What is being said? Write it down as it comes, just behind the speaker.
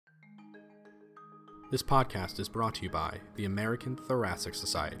This podcast is brought to you by the American Thoracic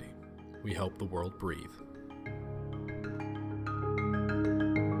Society. We help the world breathe.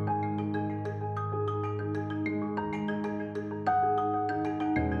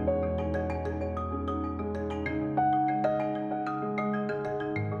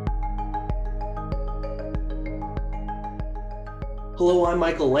 Hello, I'm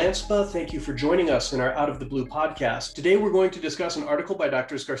Michael Lanspa. Thank you for joining us in our Out of the Blue podcast. Today, we're going to discuss an article by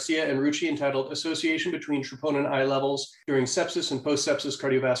Drs. Garcia and Rucci entitled Association Between Troponin I Levels During Sepsis and Post-Sepsis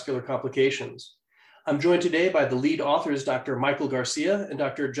Cardiovascular Complications. I'm joined today by the lead authors, Dr. Michael Garcia and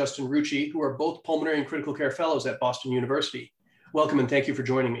Dr. Justin Rucci, who are both pulmonary and critical care fellows at Boston University. Welcome and thank you for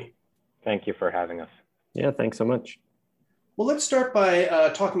joining me. Thank you for having us. Yeah, thanks so much. Well, let's start by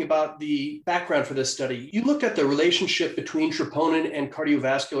talking about the background for this study. You looked at the relationship between troponin and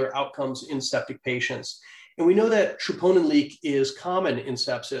cardiovascular outcomes in septic patients. And we know that troponin leak is common in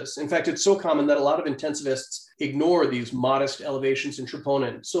sepsis. In fact, it's so common that a lot of intensivists ignore these modest elevations in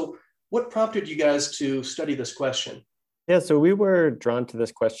troponin. So what prompted you guys to study this question? Yeah, so we were drawn to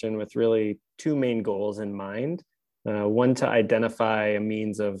this question with really two main goals in mind. One, to identify a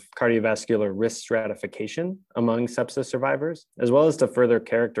means of cardiovascular risk stratification among sepsis survivors, as well as to further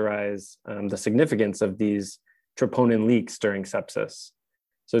characterize the significance of these troponin leaks during sepsis.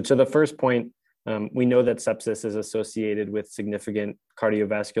 So to the first point, we know that sepsis is associated with significant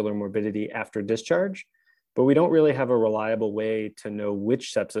cardiovascular morbidity after discharge, but we don't really have a reliable way to know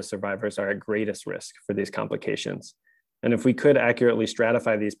which sepsis survivors are at greatest risk for these complications. And if we could accurately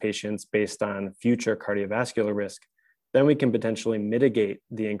stratify these patients based on future cardiovascular risk, then we can potentially mitigate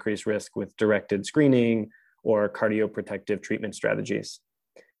the increased risk with directed screening or cardioprotective treatment strategies.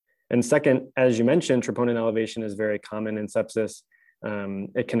 And second, as you mentioned, troponin elevation is very common in sepsis.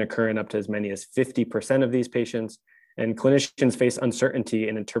 It can occur in up to as many as 50% of these patients, and clinicians face uncertainty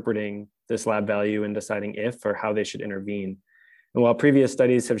in interpreting this lab value and deciding if or how they should intervene. And while previous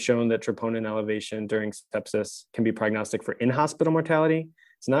studies have shown that troponin elevation during sepsis can be prognostic for in-hospital mortality,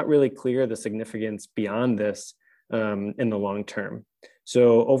 it's not really clear the significance beyond this in the long term.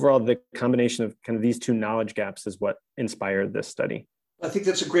 So overall, the combination of kind of these two knowledge gaps is what inspired this study. I think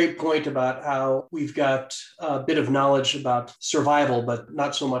that's a great point about how we've got a bit of knowledge about survival, but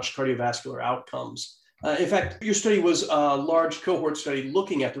not so much cardiovascular outcomes. In fact, your study was a large cohort study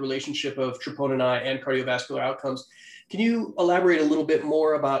looking at the relationship of troponin I and cardiovascular outcomes. Can you elaborate a little bit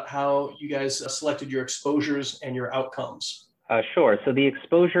more about how you guys selected your exposures and your outcomes? Sure. So the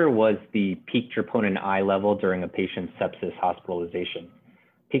exposure was the peak troponin I level during a patient's sepsis hospitalization.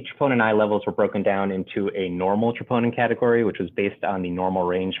 Peak troponin I levels were broken down into a normal troponin category, which was based on the normal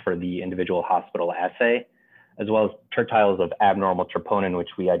range for the individual hospital assay, as well as tertiles of abnormal troponin, which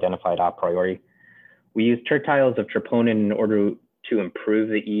we identified a priori. We used tertiles of troponin in order to improve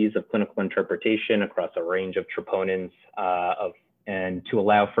the ease of clinical interpretation across a range of troponins and to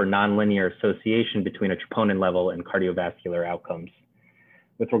allow for nonlinear association between a troponin level and cardiovascular outcomes.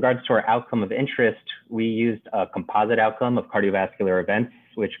 With regards to our outcome of interest, we used a composite outcome of cardiovascular events,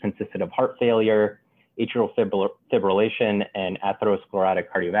 which consisted of heart failure, atrial fibrillation, and atherosclerotic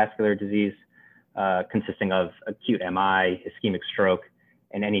cardiovascular disease, consisting of acute MI, ischemic stroke,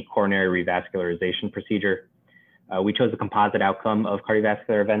 and any coronary revascularization procedure. We chose a composite outcome of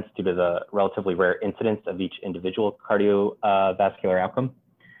cardiovascular events due to the relatively rare incidence of each individual cardiovascular outcome.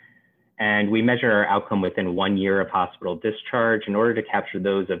 And we measured our outcome within 1 year of hospital discharge in order to capture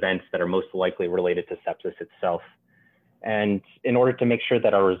those events that are most likely related to sepsis itself. And in order to make sure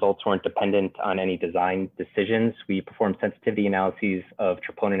that our results weren't dependent on any design decisions, we performed sensitivity analyses of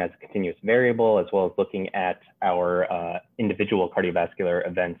troponin as a continuous variable, as well as looking at our individual cardiovascular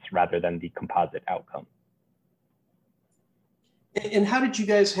events rather than the composite outcome. And how did you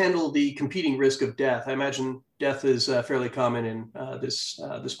guys handle the competing risk of death? I imagine death is fairly common in this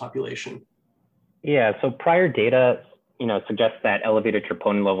population. Yeah, so prior data, suggests that elevated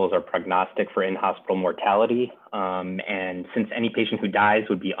troponin levels are prognostic for in-hospital mortality. And since any patient who dies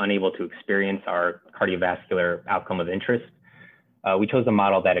would be unable to experience our cardiovascular outcome of interest, we chose a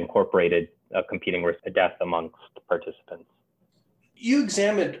model that incorporated a competing risk of death amongst participants. You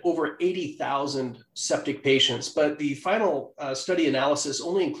examined over 80,000 septic patients, but the final study analysis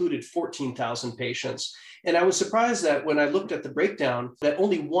only included 14,000 patients. And I was surprised that when I looked at the breakdown, that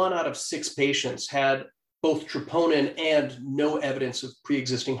only 1 out of 6 patients had both troponin and no evidence of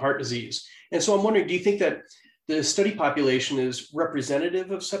pre-existing heart disease. And so I'm wondering, do you think that the study population is representative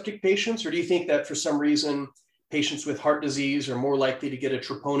of septic patients, or do you think that for some reason patients with heart disease are more likely to get a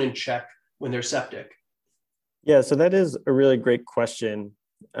troponin check when they're septic? Yeah, so that is a really great question.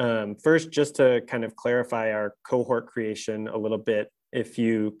 First, just to kind of clarify our cohort creation a little bit, if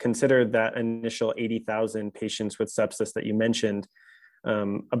you consider that initial 80,000 patients with sepsis that you mentioned,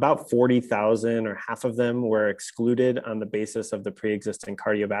 about 40,000 or half of them were excluded on the basis of the pre-existing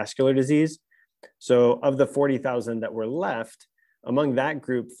cardiovascular disease. So of the 40,000 that were left, among that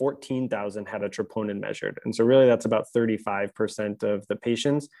group, 14,000 had a troponin measured. And so really that's about 35% of the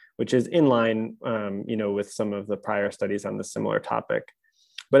patients, which is in line with some of the prior studies on the similar topic.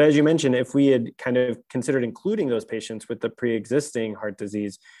 But as you mentioned, if we had kind of considered including those patients with the pre-existing heart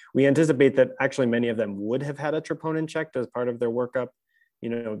disease, we anticipate that actually many of them would have had a troponin checked as part of their workup.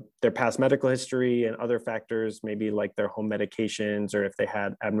 Their past medical history and other factors, maybe like their home medications, or if they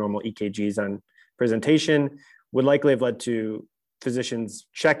had abnormal EKGs on presentation, would likely have led to physicians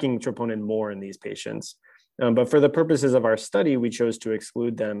checking troponin more in these patients. But for the purposes of our study, we chose to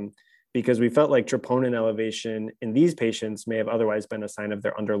exclude them because we felt like troponin elevation in these patients may have otherwise been a sign of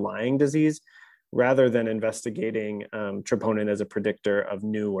their underlying disease, rather than investigating troponin as a predictor of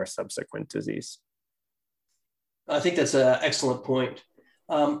new or subsequent disease. I think that's an excellent point.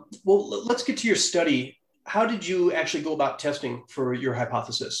 Well, let's get to your study. How did you actually go about testing for your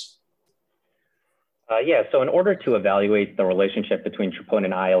hypothesis? So in order to evaluate the relationship between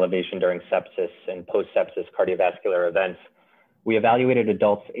troponin I elevation during sepsis and post-sepsis cardiovascular events, we evaluated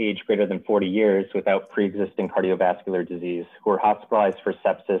adults aged greater than 40 years without pre-existing cardiovascular disease who were hospitalized for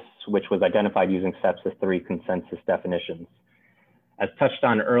sepsis, which was identified using Sepsis 3 consensus definitions. As touched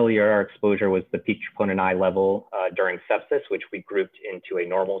on earlier, our exposure was the peak troponin I level during sepsis, which we grouped into a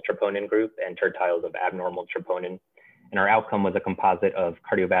normal troponin group and tertiles of abnormal troponin. And our outcome was a composite of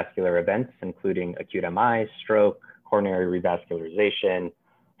cardiovascular events, including acute MI, stroke, coronary revascularization,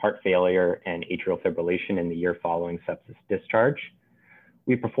 heart failure, and atrial fibrillation in the year following sepsis discharge.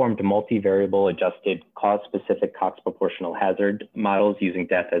 We performed multivariable adjusted cause-specific Cox proportional hazard models using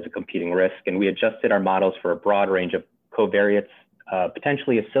death as a competing risk, and we adjusted our models for a broad range of covariates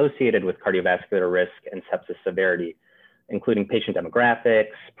potentially associated with cardiovascular risk and sepsis severity, including patient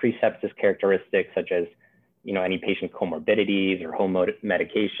demographics, pre-sepsis characteristics such as any patient comorbidities or home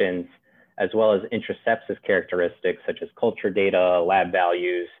medications, as well as intra-sepsis characteristics such as culture data, lab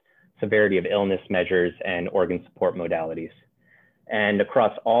values, severity of illness measures, and organ support modalities. And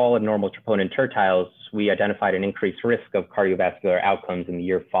across all abnormal troponin tertiles, we identified an increased risk of cardiovascular outcomes in the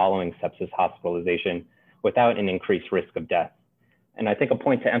year following sepsis hospitalization without an increased risk of death. And I think a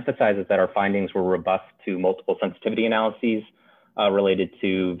point to emphasize is that our findings were robust to multiple sensitivity analyses related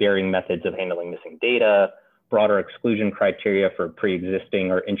to varying methods of handling missing data, broader exclusion criteria for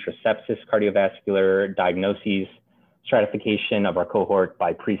pre-existing or intra-sepsis cardiovascular diagnoses, stratification of our cohort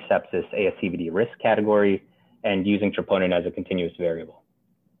by pre-sepsis ASCVD risk category, and using troponin as a continuous variable.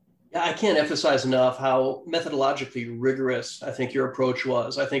 Yeah, I can't emphasize enough how methodologically rigorous I think your approach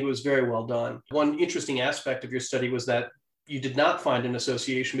was. I think it was very well done. One interesting aspect of your study was that you did not find an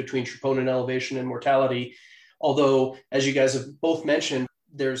association between troponin elevation and mortality, although, as you guys have both mentioned,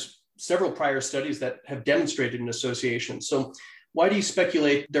 there's several prior studies that have demonstrated an association. So why do you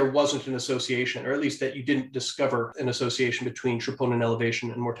speculate there wasn't an association, or at least that you didn't discover an association between troponin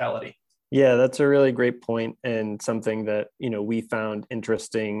elevation and mortality? Yeah, that's a really great point, and something that we found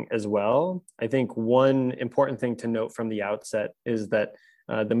interesting as well. I think one important thing to note from the outset is that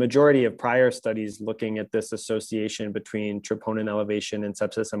the majority of prior studies looking at this association between troponin elevation and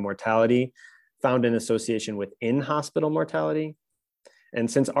sepsis and mortality found an association with in-hospital mortality. And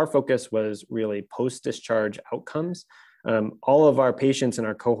since our focus was really post-discharge outcomes, all of our patients in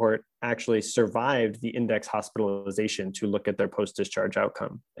our cohort actually survived the index hospitalization to look at their post-discharge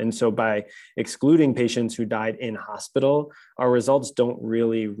outcome. And so by excluding patients who died in hospital, our results don't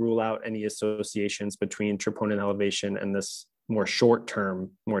really rule out any associations between troponin elevation and this more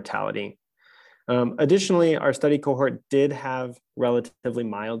short-term mortality. Additionally, our study cohort did have relatively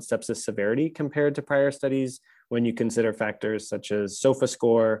mild sepsis severity compared to prior studies when you consider factors such as SOFA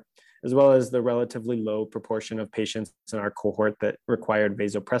score, as well as the relatively low proportion of patients in our cohort that required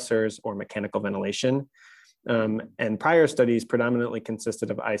vasopressors or mechanical ventilation. And prior studies predominantly consisted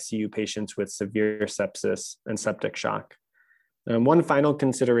of ICU patients with severe sepsis and septic shock. One final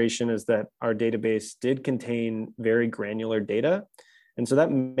consideration is that our database did contain very granular data, and so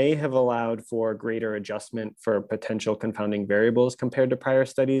that may have allowed for greater adjustment for potential confounding variables compared to prior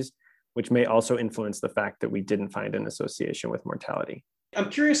studies, which may also influence the fact that we didn't find an association with mortality. I'm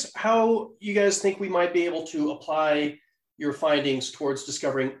curious how you guys think we might be able to apply your findings towards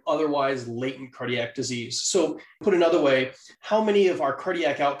discovering otherwise latent cardiac disease. So put another way, how many of our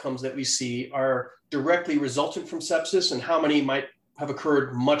cardiac outcomes that we see are directly resultant from sepsis, and how many might have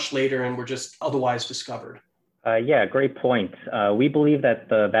occurred much later and were just otherwise discovered? Yeah, great point. We believe that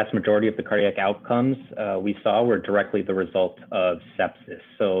the vast majority of the cardiac outcomes we saw were directly the result of sepsis.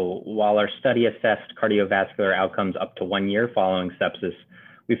 So while our study assessed cardiovascular outcomes up to 1 year following sepsis,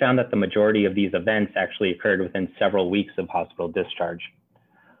 we found that the majority of these events actually occurred within several weeks of hospital discharge.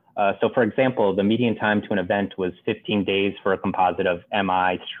 So for example, the median time to an event was 15 days for a composite of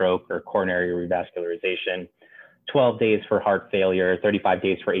MI, stroke, or coronary revascularization, 12 days for heart failure, 35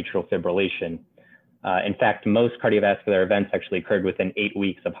 days for atrial fibrillation. In fact, most cardiovascular events actually occurred within 8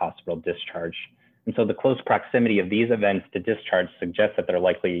 weeks of hospital discharge. And so the close proximity of these events to discharge suggests that they're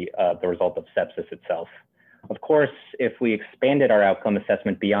likely the result of sepsis itself. Of course, if we expanded our outcome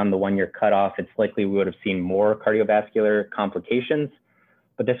assessment beyond the 1 year cutoff, it's likely we would have seen more cardiovascular complications,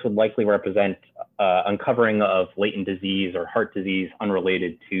 but this would likely represent uncovering of latent disease or heart disease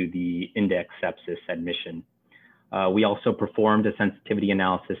unrelated to the index sepsis admission. We also performed a sensitivity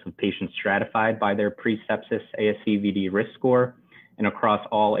analysis of patients stratified by their pre-sepsis ASCVD risk score. And across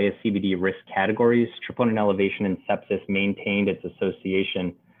all ASCVD risk categories, troponin elevation in sepsis maintained its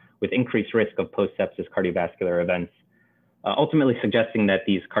association with increased risk of post-sepsis cardiovascular events, ultimately suggesting that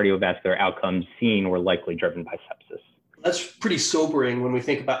these cardiovascular outcomes seen were likely driven by sepsis. That's pretty sobering when we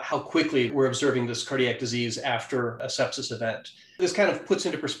think about how quickly we're observing this cardiac disease after a sepsis event. This kind of puts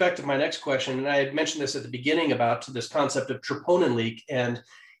into perspective my next question, and I had mentioned this at the beginning about this concept of troponin leak, and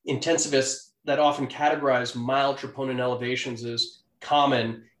intensivists that often categorize mild troponin elevations as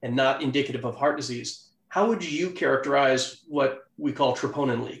common and not indicative of heart disease. How would you characterize what we call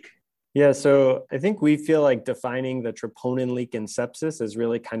troponin leak? Yeah, so I think we feel like defining the troponin leak in sepsis is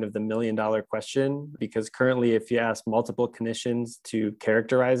really kind of the $1 million question, because currently if you ask multiple clinicians to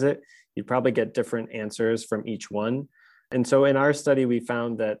characterize it, you'd probably get different answers from each one. And so in our study, we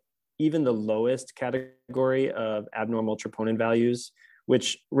found that even the lowest category of abnormal troponin values,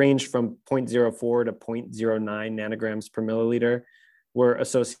 which range from 0.04 to 0.09 nanograms per milliliter, were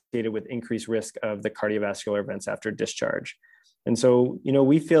associated with increased risk of the cardiovascular events after discharge. And so,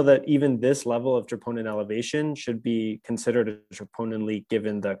 we feel that even this level of troponin elevation should be considered a troponin leak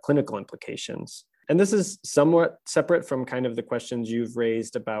given the clinical implications. And this is somewhat separate from kind of the questions you've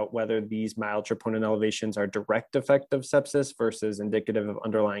raised about whether these mild troponin elevations are direct effect of sepsis versus indicative of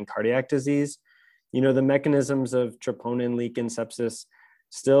underlying cardiac disease. The mechanisms of troponin leak in sepsis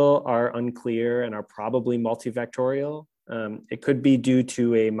still are unclear and are probably multifactorial. It could be due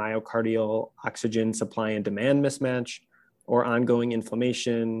to a myocardial oxygen supply and demand mismatch, or ongoing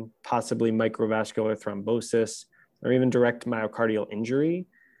inflammation, possibly microvascular thrombosis, or even direct myocardial injury.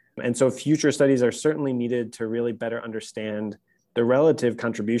 And so future studies are certainly needed to really better understand the relative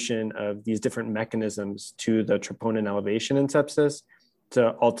contribution of these different mechanisms to the troponin elevation in sepsis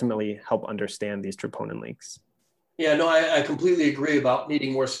to ultimately help understand these troponin leaks. Yeah, no, I completely agree about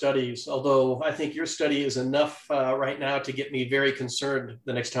needing more studies, although I think your study is enough right now to get me very concerned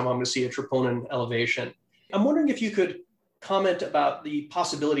the next time I'm going to see a troponin elevation. I'm wondering if you could comment about the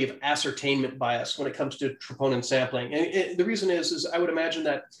possibility of ascertainment bias when it comes to troponin sampling. And the reason is I would imagine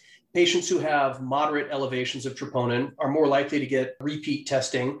that patients who have moderate elevations of troponin are more likely to get repeat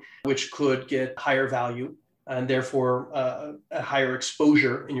testing, which could get higher value and therefore a higher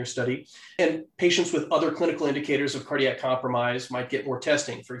exposure in your study. And patients with other clinical indicators of cardiac compromise might get more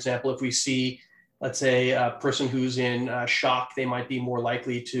testing. For example, if we see, let's say, a person who's in shock, they might be more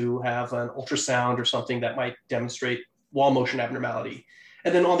likely to have an ultrasound or something that might demonstrate wall motion abnormality.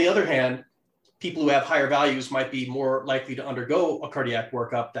 And then on the other hand, people who have higher values might be more likely to undergo a cardiac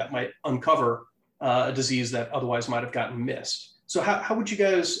workup that might uncover a disease that otherwise might have gotten missed. So how would you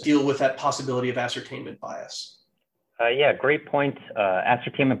guys deal with that possibility of ascertainment bias? Yeah, great point.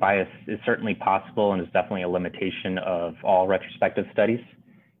 Ascertainment bias is certainly possible and is definitely a limitation of all retrospective studies.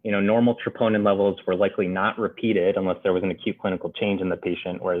 Normal troponin levels were likely not repeated unless there was an acute clinical change in the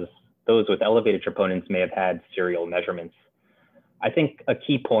patient, whereas those with elevated troponins may have had serial measurements. I think a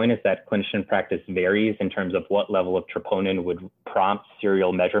key point is that clinician practice varies in terms of what level of troponin would prompt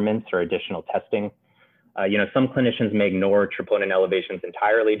serial measurements or additional testing. Some clinicians may ignore troponin elevations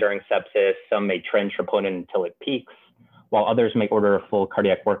entirely during sepsis. Some may trend troponin until it peaks, while others may order a full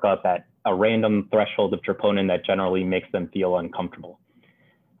cardiac workup at a random threshold of troponin that generally makes them feel uncomfortable.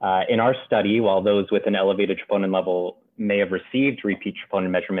 In our study, while those with an elevated troponin level may have received repeat troponin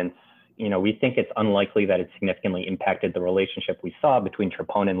measurements, we think it's unlikely that it significantly impacted the relationship we saw between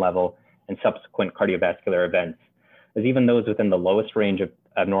troponin level and subsequent cardiovascular events, as even those within the lowest range of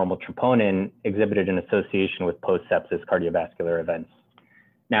abnormal troponin exhibited an association with post-sepsis cardiovascular events.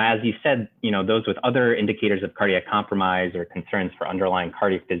 Now, as you said, those with other indicators of cardiac compromise or concerns for underlying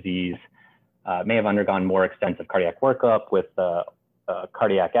cardiac disease may have undergone more extensive cardiac workup with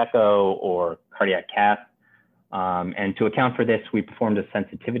cardiac echo or cardiac cath. And to account for this, we performed a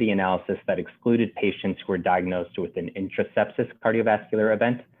sensitivity analysis that excluded patients who were diagnosed with an intrasepsis cardiovascular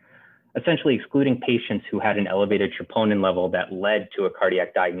event, essentially excluding patients who had an elevated troponin level that led to a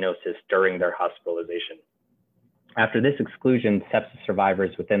cardiac diagnosis during their hospitalization. After this exclusion, sepsis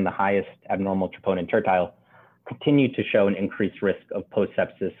survivors within the highest abnormal troponin tertile continued to show an increased risk of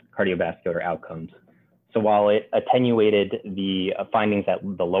post-sepsis cardiovascular outcomes. So while it attenuated the findings at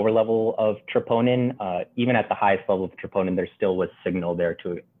the lower level of troponin, even at the highest level of troponin, there still was signal there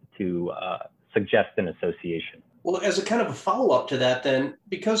to suggest an association. Well, as a kind of a follow-up to that, then,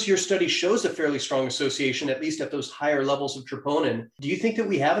 because your study shows a fairly strong association, at least at those higher levels of troponin, do you think that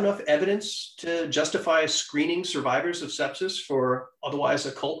we have enough evidence to justify screening survivors of sepsis for otherwise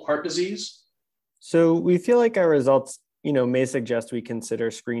occult heart disease? So we feel like our results, may suggest we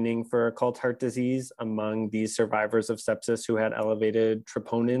consider screening for occult heart disease among these survivors of sepsis who had elevated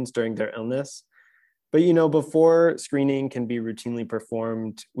troponins during their illness. But, before screening can be routinely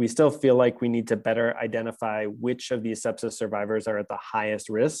performed, we still feel like we need to better identify which of these sepsis survivors are at the highest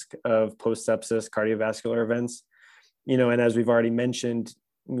risk of post-sepsis cardiovascular events. And as we've already mentioned,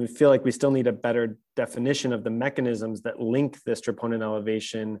 we feel like we still need a better definition of the mechanisms that link this troponin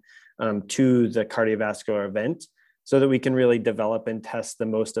elevation to the cardiovascular event so that we can really develop and test the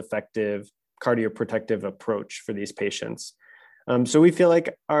most effective cardioprotective approach for these patients. So we feel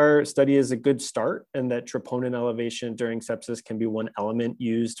like our study is a good start and that troponin elevation during sepsis can be one element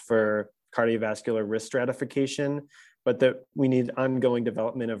used for cardiovascular risk stratification, but that we need ongoing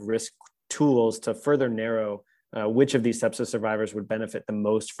development of risk tools to further narrow which of these sepsis survivors would benefit the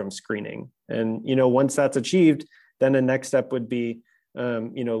most from screening. And, once that's achieved, then the next step would be,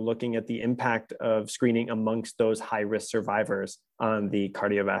 looking at the impact of screening amongst those high-risk survivors on the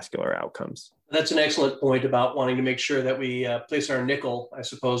cardiovascular outcomes. That's an excellent point about wanting to make sure that we place our nickel, I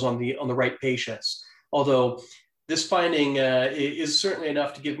suppose, on the right patients. Although this finding is certainly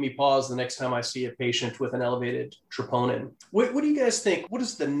enough to give me pause the next time I see a patient with an elevated troponin. What do you guys think? What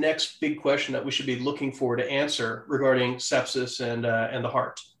is the next big question that we should be looking for to answer regarding sepsis and the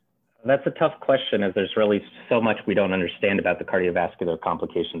heart? That's a tough question, as there's really so much we don't understand about the cardiovascular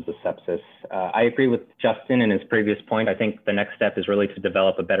complications of sepsis. I agree with Justin in his previous point. I think the next step is really to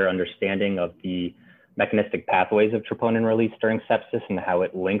develop a better understanding of the mechanistic pathways of troponin release during sepsis and how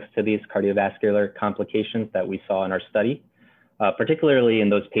it links to these cardiovascular complications that we saw in our study, particularly in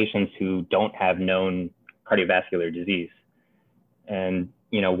those patients who don't have known cardiovascular disease. And,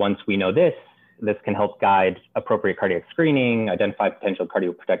 once we know this can help guide appropriate cardiac screening, identify potential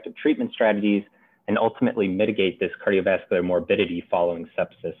cardioprotective treatment strategies, and ultimately mitigate this cardiovascular morbidity following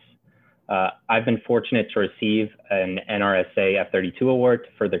sepsis. I've been fortunate to receive an NRSA F32 award to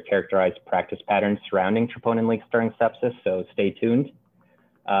further characterize practice patterns surrounding troponin leaks during sepsis, so stay tuned.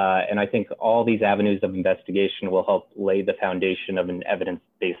 And I think all these avenues of investigation will help lay the foundation of an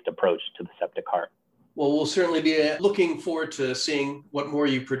evidence-based approach to the septic heart. Well, we'll certainly be looking forward to seeing what more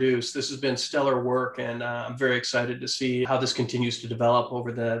you produce. This has been stellar work, and I'm very excited to see how this continues to develop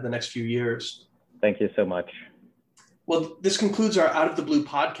over the next few years. Thank you so much. Well, this concludes our Out of the Blue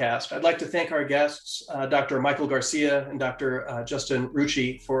podcast. I'd like to thank our guests, Dr. Michael Garcia and Dr. Justin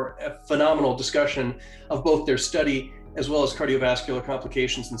Rucci, for a phenomenal discussion of both their study as well as cardiovascular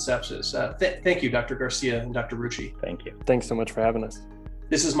complications in sepsis. Thank you, Dr. Garcia and Dr. Rucci. Thank you. Thanks so much for having us.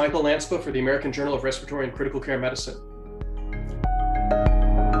 This is Michael Lanspa for the American Journal of Respiratory and Critical Care Medicine.